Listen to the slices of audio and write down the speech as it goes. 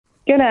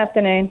Good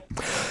afternoon.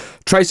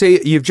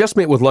 Tracy, you've just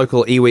met with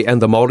local iwi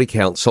and the Māori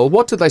Council.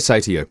 What did they say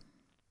to you?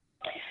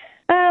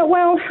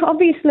 Well,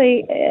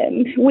 obviously,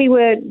 we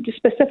were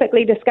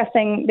specifically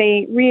discussing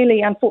the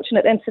really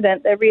unfortunate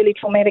incident, the really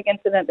traumatic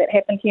incident that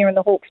happened here in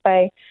the Hawke's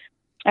Bay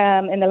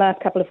in the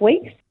last couple of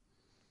weeks.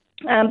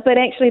 But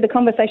actually, the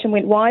conversation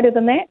went wider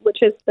than that,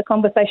 which is the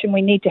conversation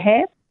we need to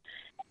have.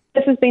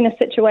 This has been a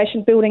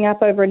situation building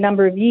up over a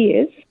number of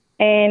years,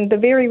 and the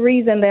very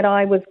reason that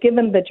I was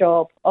given the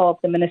job of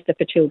the Minister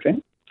for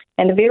Children,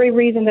 and the very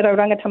reason that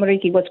Oranga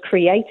Tamariki was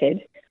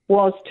created,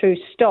 was to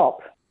stop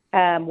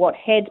what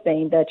had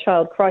been the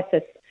child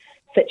crisis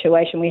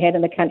situation we had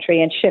in the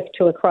country and shift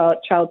to a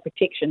child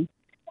protection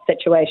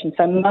situation.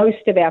 So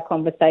most of our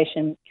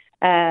conversation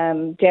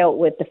dealt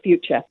with the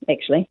future,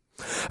 actually.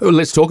 Well,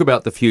 let's talk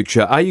about the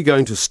future. Are you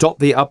going to stop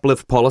the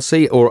uplift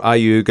policy, or are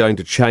you going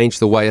to change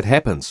the way it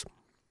happens?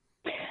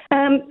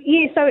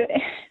 So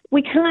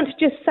we can't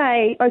just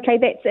say, okay,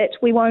 that's it.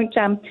 We won't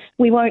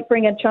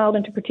bring a child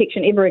into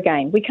protection ever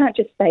again. We can't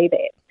just say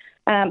that.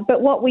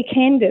 But what we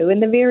can do,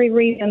 and the very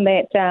reason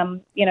that,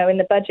 in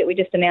the budget we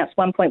just announced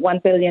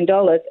 $1.1 billion,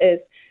 is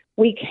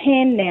we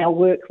can now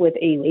work with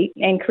iwi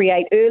and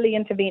create early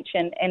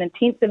intervention and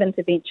intensive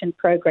intervention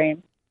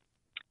programs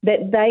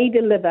that they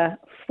deliver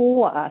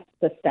for us,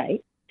 the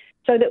state,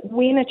 so that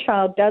when a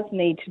child does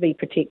need to be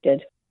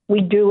protected,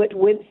 we do it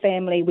with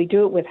family, we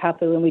do it with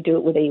hapu, and we do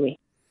it with iwi.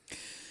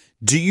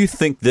 Do you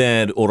think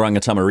that Oranga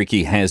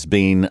Tamariki has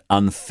been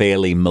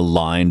unfairly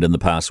maligned in the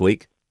past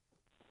week?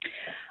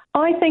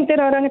 I think that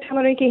Oranga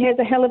Tamariki has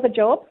a hell of a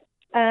job.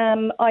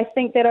 I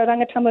think that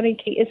Oranga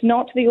Tamariki is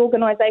not the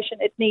organisation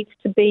it needs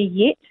to be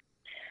yet.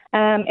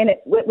 And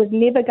it was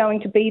never going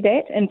to be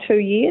that in 2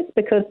 years,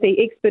 because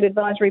the expert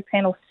advisory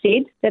panel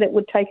said that it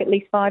would take at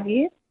least 5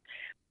 years.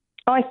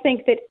 I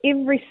think that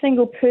every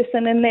single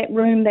person in that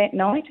room that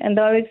night, and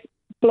those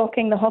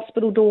blocking the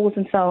hospital doors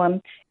and so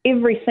on,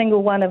 every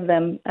single one of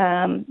them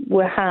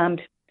were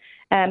harmed.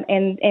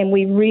 And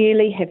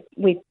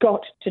we've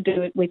got to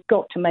do it. We've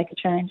got to make a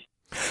change.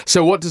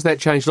 So what does that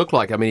change look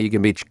like? I mean, you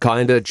can be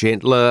kinder,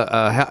 gentler.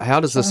 How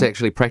does this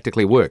actually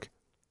practically work?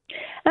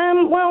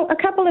 Well, a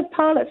couple of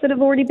pilots that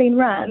have already been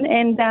run,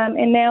 and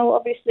now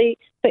obviously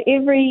for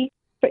every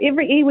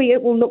iwi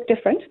it will look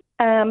different.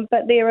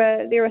 But there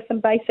are some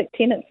basic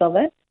tenets of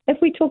it.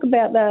 If we talk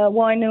about the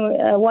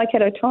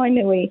Waikato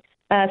Tainui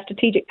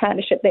strategic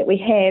partnership that we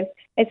have,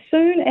 as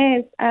soon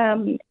as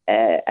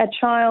a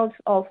child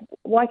of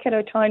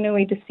Waikato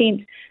Tainui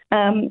descent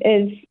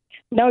is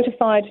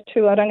notified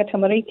to Oranga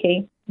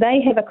Tamariki,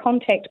 they have a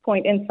contact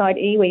point inside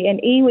iwi,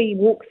 and iwi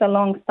walks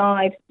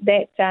alongside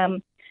that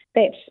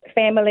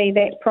family,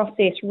 that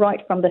process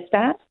right from the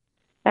start.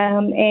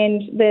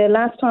 And the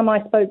last time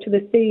I spoke to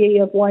the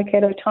CEO of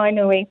Waikato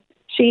Tainui,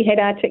 she had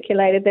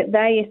articulated that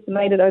they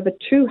estimated over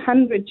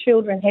 200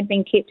 children had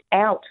been kept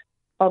out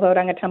of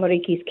Oranga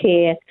Tamariki's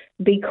care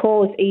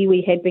because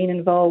iwi had been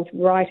involved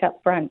right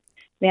up front.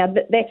 Now,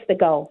 that's the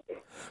goal.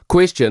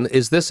 Question,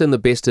 is this in the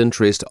best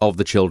interest of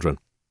the children?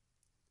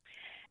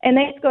 And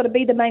that's got to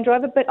be the main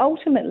driver. But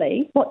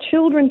ultimately, what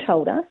children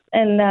told us,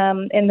 and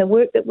the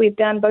work that we've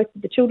done, both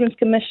with the Children's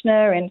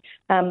Commissioner and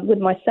with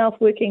myself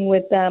working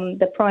with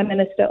the Prime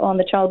Minister on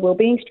the Child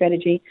Wellbeing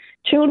Strategy,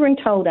 children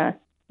told us,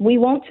 we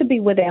want to be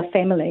with our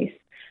families,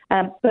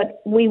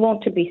 but we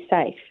want to be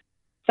safe.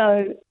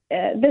 So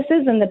this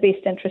is in the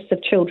best interest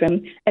of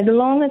children, as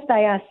long as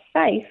they are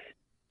safe,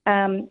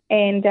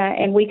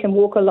 and we can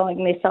walk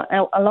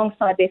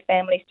alongside their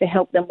families to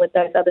help them with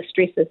those other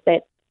stresses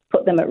that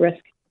put them at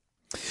risk.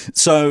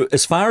 So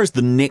as far as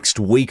the next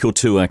week or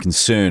two are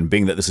concerned,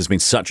 being that this has been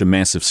such a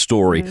massive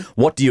story,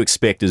 what do you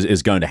expect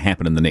is going to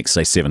happen in the next,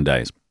 say, 7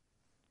 days?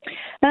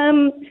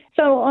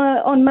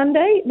 On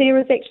Monday,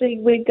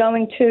 we're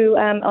going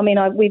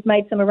to, we've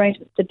made some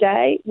arrangements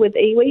today with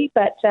iwi,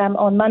 but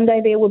on Monday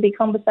there will be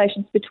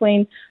conversations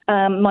between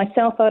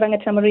myself,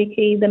 Oranga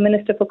Tamariki, the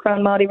Minister for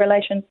Crown Māori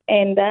Relations,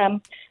 and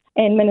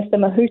Minister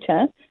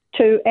Mahuta,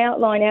 to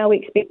outline our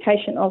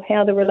expectation of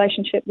how the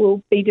relationship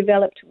will be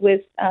developed with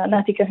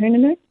Ngāti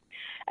Kahungunu.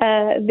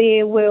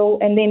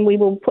 And then we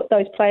will put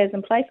those players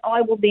in place.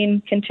 I will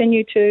then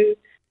continue to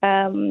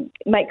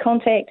make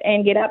contact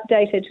and get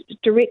updated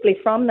directly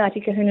from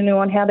Ngāti Kahungunu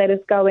on how that is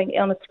going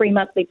on a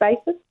 3-monthly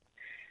basis.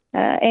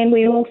 And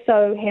we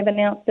also have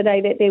announced today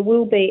that there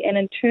will be an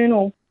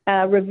internal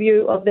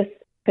review of this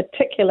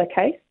particular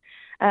case,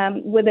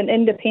 with an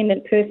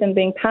independent person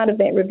being part of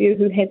that review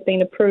who has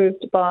been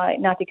approved by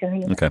Ngāti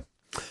Kahungunu. Okay.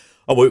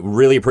 Oh, we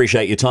really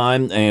appreciate your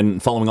time,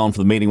 and following on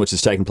from the meeting which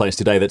has taken place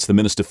today, that's the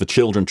Minister for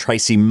Children,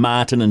 Tracy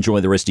Martin. Enjoy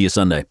the rest of your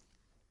Sunday.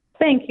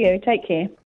 Thank you. Take care.